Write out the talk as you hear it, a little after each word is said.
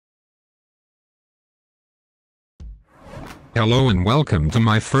Hello and welcome to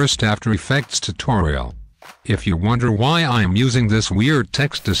my first After Effects tutorial. If you wonder why I am using this weird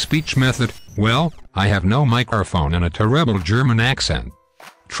text-to-speech method, well, I have no microphone and a terrible German accent.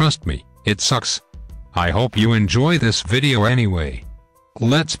 Trust me, it sucks. I hope you enjoy this video anyway.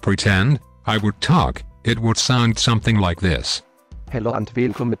 Let's pretend I would talk. It would sound something like this. Hello and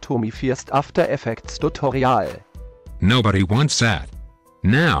welcome to my first After Effects tutorial. Nobody wants that.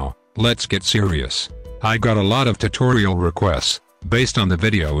 Now, let's get serious. I got a lot of tutorial requests, based on the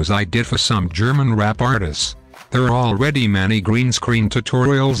videos I did for some German rap artists. There are already many green screen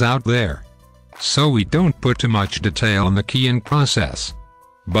tutorials out there. So we don't put too much detail in the keying process.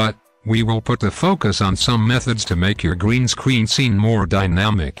 But, we will put the focus on some methods to make your green screen scene more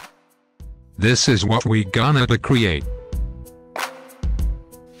dynamic. This is what we gonna create.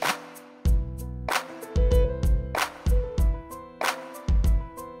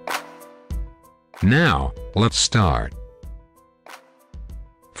 Now, let's start.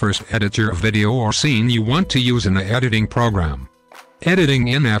 First, edit your video or scene you want to use in the editing program. Editing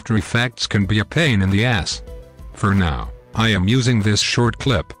in After Effects can be a pain in the ass. For now, I am using this short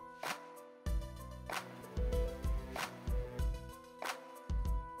clip.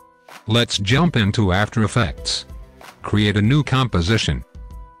 Let's jump into After Effects. Create a new composition.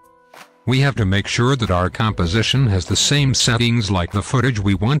 We have to make sure that our composition has the same settings like the footage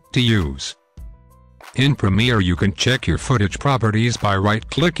we want to use. In Premiere you can check your footage properties by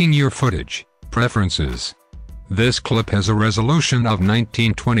right-clicking your footage, Preferences. This clip has a resolution of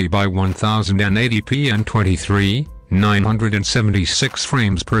 1920 by 1080p and 23,976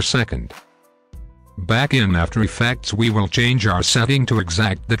 frames per second. Back in After Effects we will change our setting to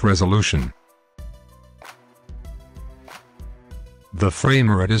exact that resolution. The frame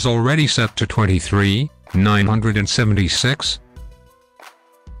rate is already set to 23,976.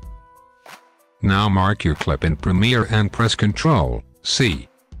 Now mark your clip in Premiere and press Ctrl+C.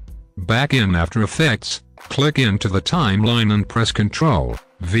 Back in After Effects, click into the timeline and press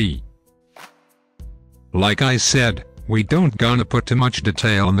Ctrl+V. Like I said, we don't gonna put too much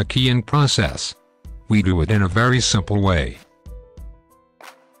detail in the keying process. We do it in a very simple way.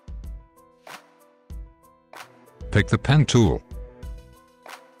 Pick the pen tool.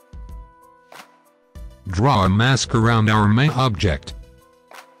 Draw a mask around our main object.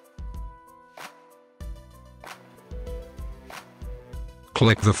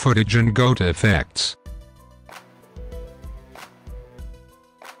 Click the footage and go to Effects.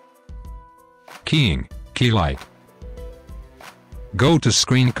 Keying, Key Light. Go to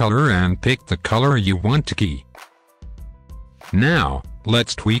Screen Color and pick the color you want to key. Now,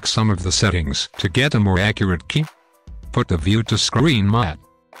 let's tweak some of the settings to get a more accurate key. Put the view to screen matte.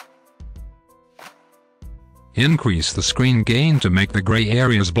 Increase the screen gain to make the gray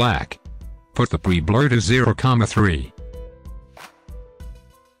areas black. Put the pre-blur to 0,3.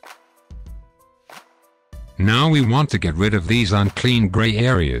 Now we want to get rid of these unclean gray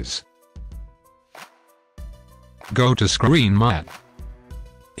areas. Go to Screen Matte.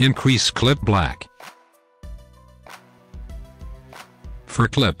 Increase Clip Black. For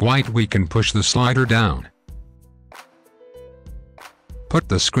Clip White we can push the slider down. Put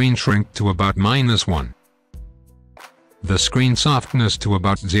the screen shrink to about -1. The screen softness to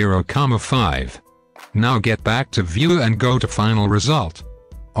about 0,5. Now get back to View and go to Final Result.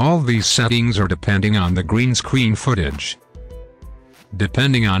 All these settings are depending on the green screen footage.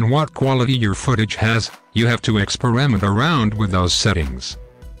 Depending on what quality your footage has, you have to experiment around with those settings.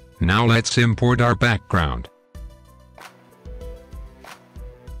 Now let's import our background.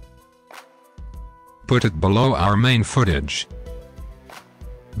 Put it below our main footage.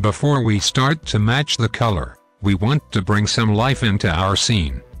 Before we start to match the color, we want to bring some life into our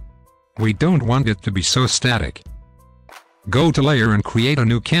scene. We don't want it to be so static. Go to Layer and create a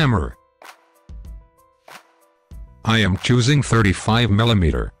new camera. I am choosing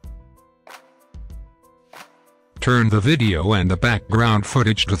 35mm. Turn the video and the background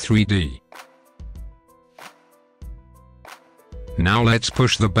footage to 3D. Now let's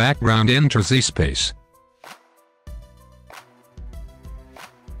push the background into Z-space.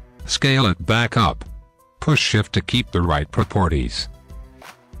 Scale it back up. Push Shift to keep the right properties.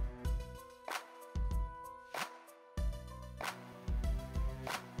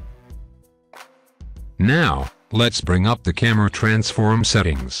 Now, let's bring up the camera transform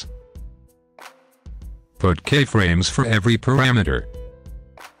settings. Put keyframes for every parameter.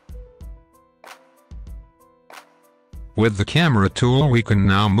 With the camera tool we can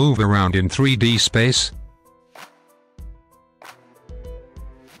now move around in 3D space.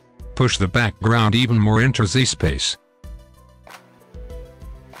 Push the background even more into Z-space.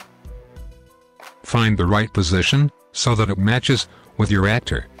 Find the right position, so that it matches with your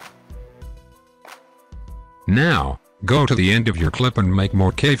actor. Now, go to the end of your clip and make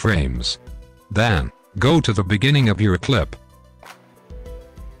more keyframes. Then, go to the beginning of your clip.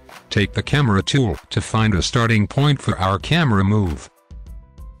 Take the camera tool to find a starting point for our camera move.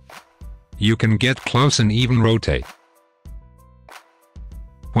 You can get close and even rotate.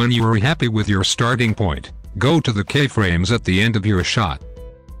 When you are happy with your starting point, go to the keyframes at the end of your shot.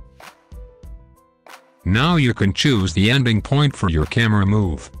 Now you can choose the ending point for your camera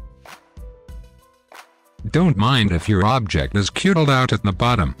move. Don't mind if your object is cuddled out at the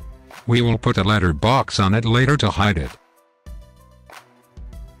bottom. We will put a letterbox on it later to hide it.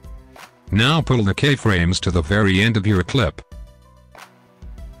 Now pull the keyframes to the very end of your clip.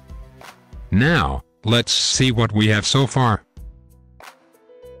 Now, let's see what we have so far.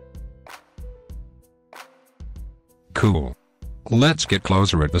 Cool. Let's get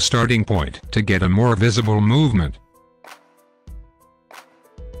closer at the starting point to get a more visible movement.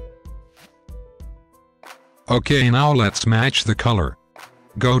 Okay, now let's match the color.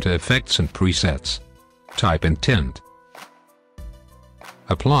 Go to Effects and Presets. Type in Tint.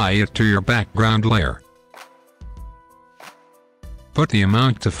 Apply it to your background layer. Put the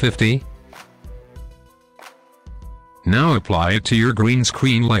amount to 50. Now apply it to your green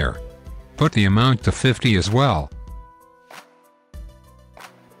screen layer. Put the amount to 50 as well.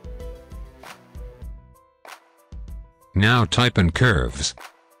 Now type in curves.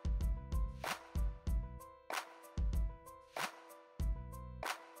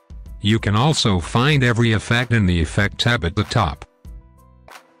 You can also find every effect in the Effect tab at the top.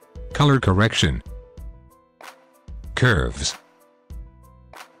 Color correction. Curves.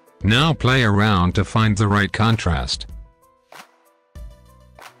 Now play around to find the right contrast.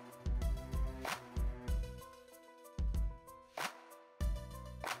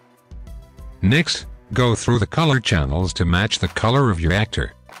 Next, go through the color channels to match the color of your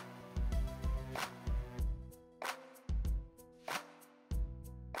actor.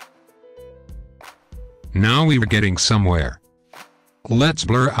 Now we are getting somewhere. Let's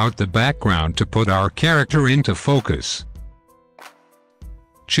blur out the background to put our character into focus.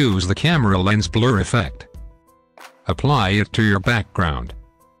 Choose the camera lens blur effect. Apply it to your background.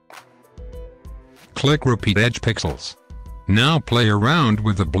 Click Repeat Edge Pixels. Now play around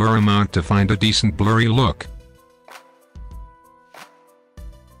with the blur amount to find a decent blurry look.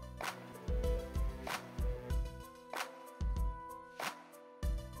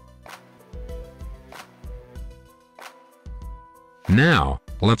 Now,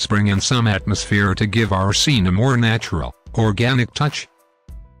 let's bring in some atmosphere to give our scene a more natural, organic touch.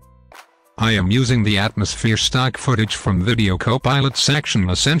 I am using the atmosphere stock footage from Video Copilot section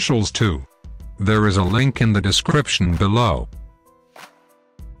Essentials 2. There is a link in the description below.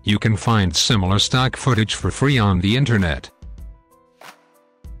 You can find similar stock footage for free on the internet.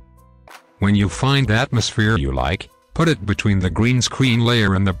 When you find the atmosphere you like, put it between the green screen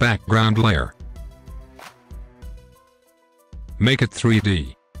layer and the background layer. Make it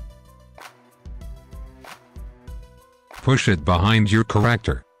 3D. Push it behind your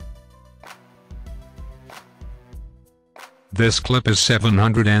character. This clip is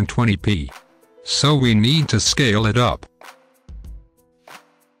 720p, so we need to scale it up.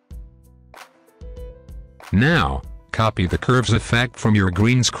 Now, copy the curves effect from your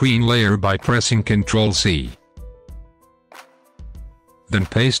green screen layer by pressing Ctrl+C. Then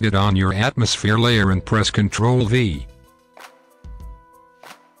paste it on your atmosphere layer and press Ctrl+V.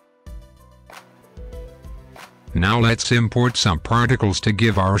 Now let's import some particles to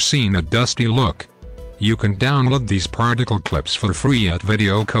give our scene a dusty look. You can download these particle clips for free at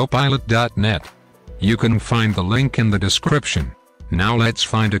videocopilot.net. You can find the link in the description. Now let's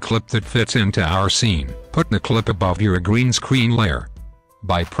find a clip that fits into our scene. Put the clip above your green screen layer.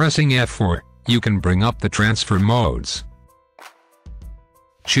 By pressing F4, you can bring up the transfer modes.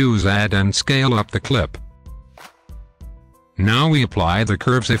 Choose Add and scale up the clip. Now we apply the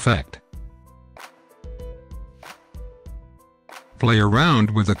curves effect. Play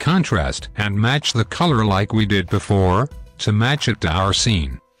around with the contrast and match the color like we did before, to match it to our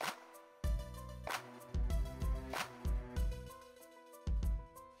scene.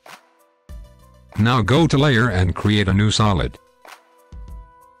 Now go to Layer and create a new solid.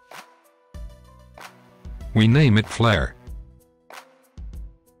 We name it Flare.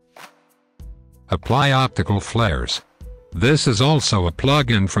 Apply optical flares. This is also a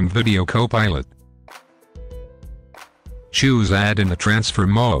plugin from Video Copilot. Choose Add in the transfer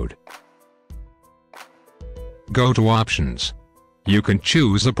mode. Go to Options. You can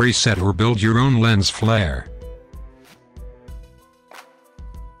choose a preset or build your own lens flare.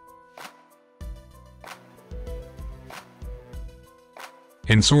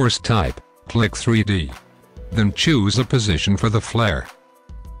 In Source Type, click 3D. Then choose a position for the flare.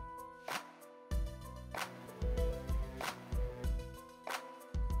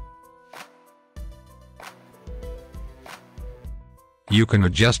 You can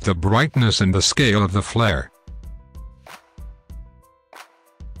adjust the brightness and the scale of the flare.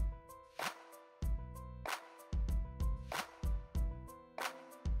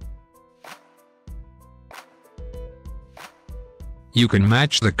 You can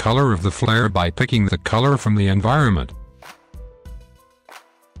match the color of the flare by picking the color from the environment.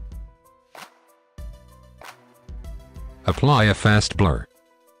 Apply a fast blur.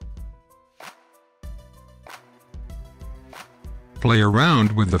 Play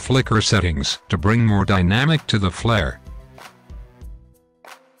around with the flicker settings to bring more dynamic to the flare.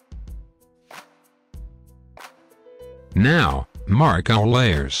 Now, mark our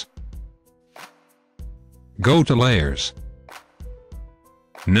layers. Go to Layers.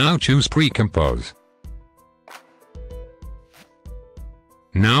 Now choose Pre-Compose.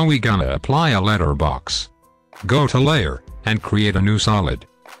 Now we gonna apply a letterbox. Go to Layer, and create a new solid.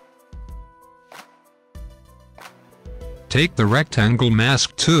 Take the rectangle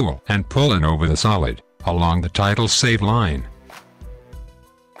mask tool and pull it over the solid, along the title save line.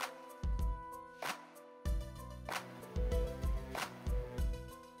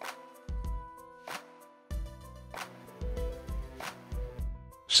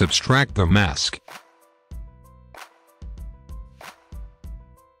 Subtract the mask.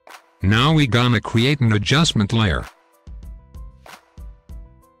 Now we gonna create an adjustment layer.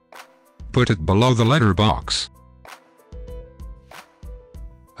 Put it below the letterbox.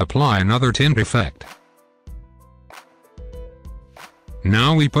 Apply another tint effect.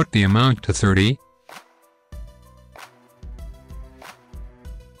 Now we put the amount to 30.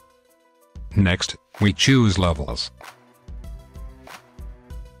 Next, we choose levels.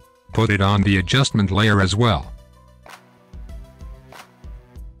 Put it on the adjustment layer as well.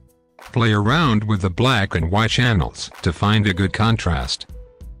 Play around with the black and white channels to find a good contrast.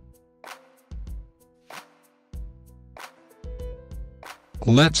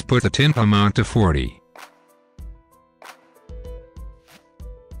 Let's put the tint amount to 40.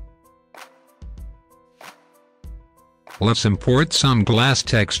 Let's import some glass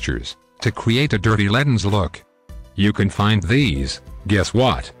textures to create a dirty lens look. You can find these, guess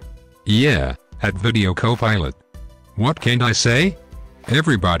what? Yeah, at Video Copilot. What can I say?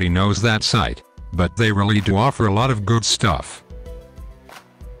 Everybody knows that site, but they really do offer a lot of good stuff.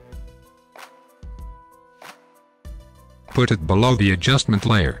 Put it below the adjustment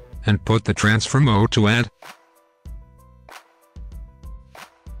layer, and put the transfer mode to add.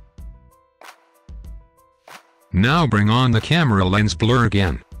 Now bring on the camera lens blur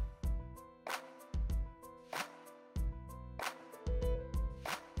again.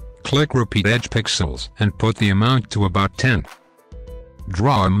 Click Repeat Edge Pixels and put the amount to about 10.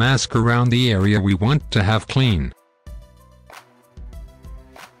 Draw a mask around the area we want to have clean.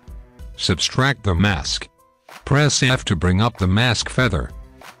 Subtract the mask. Press F to bring up the mask feather.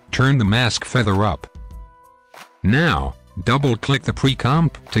 Turn the mask feather up. Now, double-click the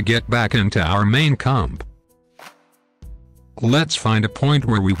pre-comp to get back into our main comp. Let's find a point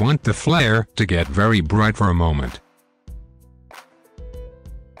where we want the flare to get very bright for a moment.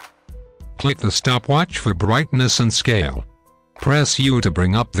 Click the stopwatch for brightness and scale. Press U to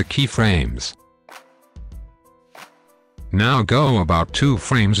bring up the keyframes. Now go about 2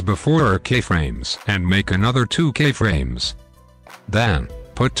 frames before our keyframes and make another 2 keyframes. Then,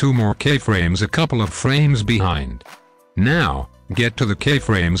 put 2 more keyframes a couple of frames behind. Now, get to the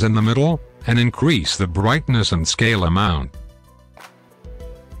keyframes in the middle, and increase the brightness and scale amount.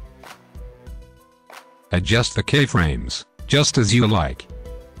 Adjust the keyframes, just as you like.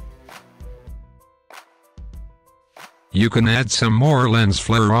 You can add some more lens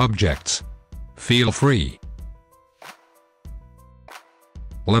flare objects. Feel free.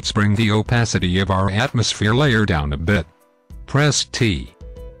 Let's bring the opacity of our atmosphere layer down a bit. Press T.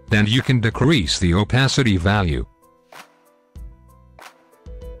 Then you can decrease the opacity value.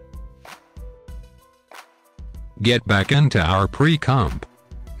 Get back into our pre-comp.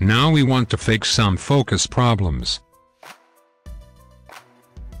 Now we want to fix some focus problems.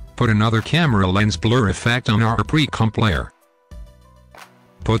 Put another camera lens blur effect on our pre-comp layer.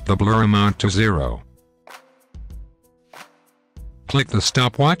 Put the blur amount to 0. Click the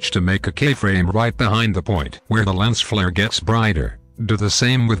stopwatch to make a keyframe right behind the point where the lens flare gets brighter. Do the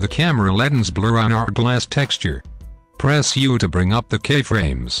same with the camera lens blur on our glass texture. Press U to bring up the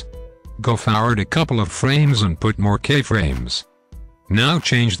keyframes. Go forward a couple of frames and put more keyframes. Now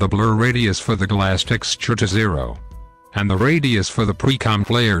change the blur radius for the glass texture to 0. and the radius for the pre-comp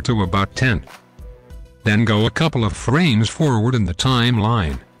layer to about 10. Then go a couple of frames forward in the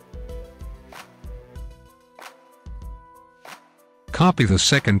timeline. Copy the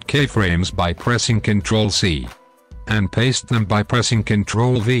second keyframes by pressing Ctrl+C, and paste them by pressing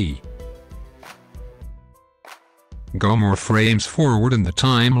Ctrl+V. Go more frames forward in the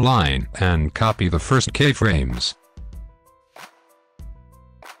timeline and copy the first keyframes.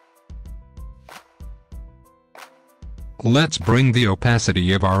 Let's bring the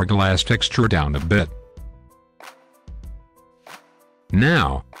opacity of our glass texture down a bit.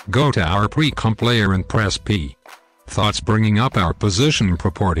 Now, go to our pre-comp layer and press P. Thoughts bringing up our position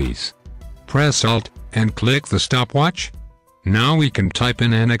properties. Press Alt, and click the stopwatch. Now we can type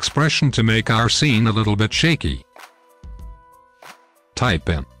in an expression to make our scene a little bit shaky. Type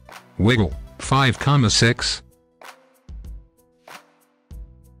in wiggle 5,6.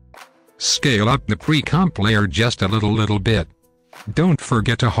 Scale up the pre-comp layer just a little bit. Don't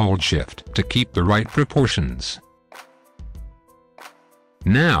forget to hold Shift to keep the right proportions.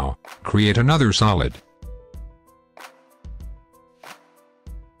 Now, create another solid.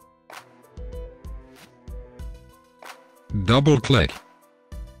 Double-click.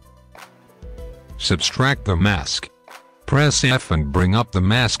 Subtract the mask. Press F and bring up the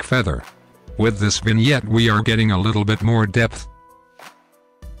mask feather. With this vignette we are getting a little bit more depth.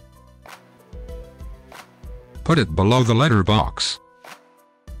 Put it below the letterbox.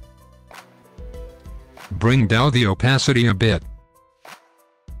 Bring down the opacity a bit.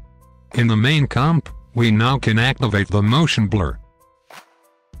 In the main comp, we now can activate the motion blur.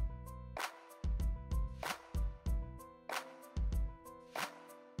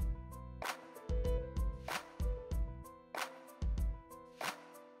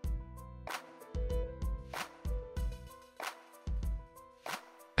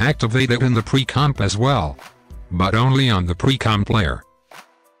 Activate it in the pre-comp as well, but only on the pre-comp layer.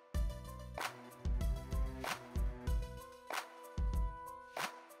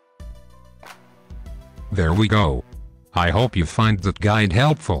 There we go. I hope you find that guide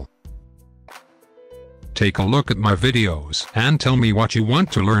helpful. Take a look at my videos and tell me what you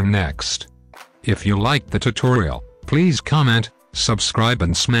want to learn next. If you liked the tutorial, please comment, subscribe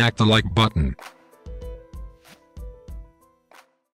and smack the like button.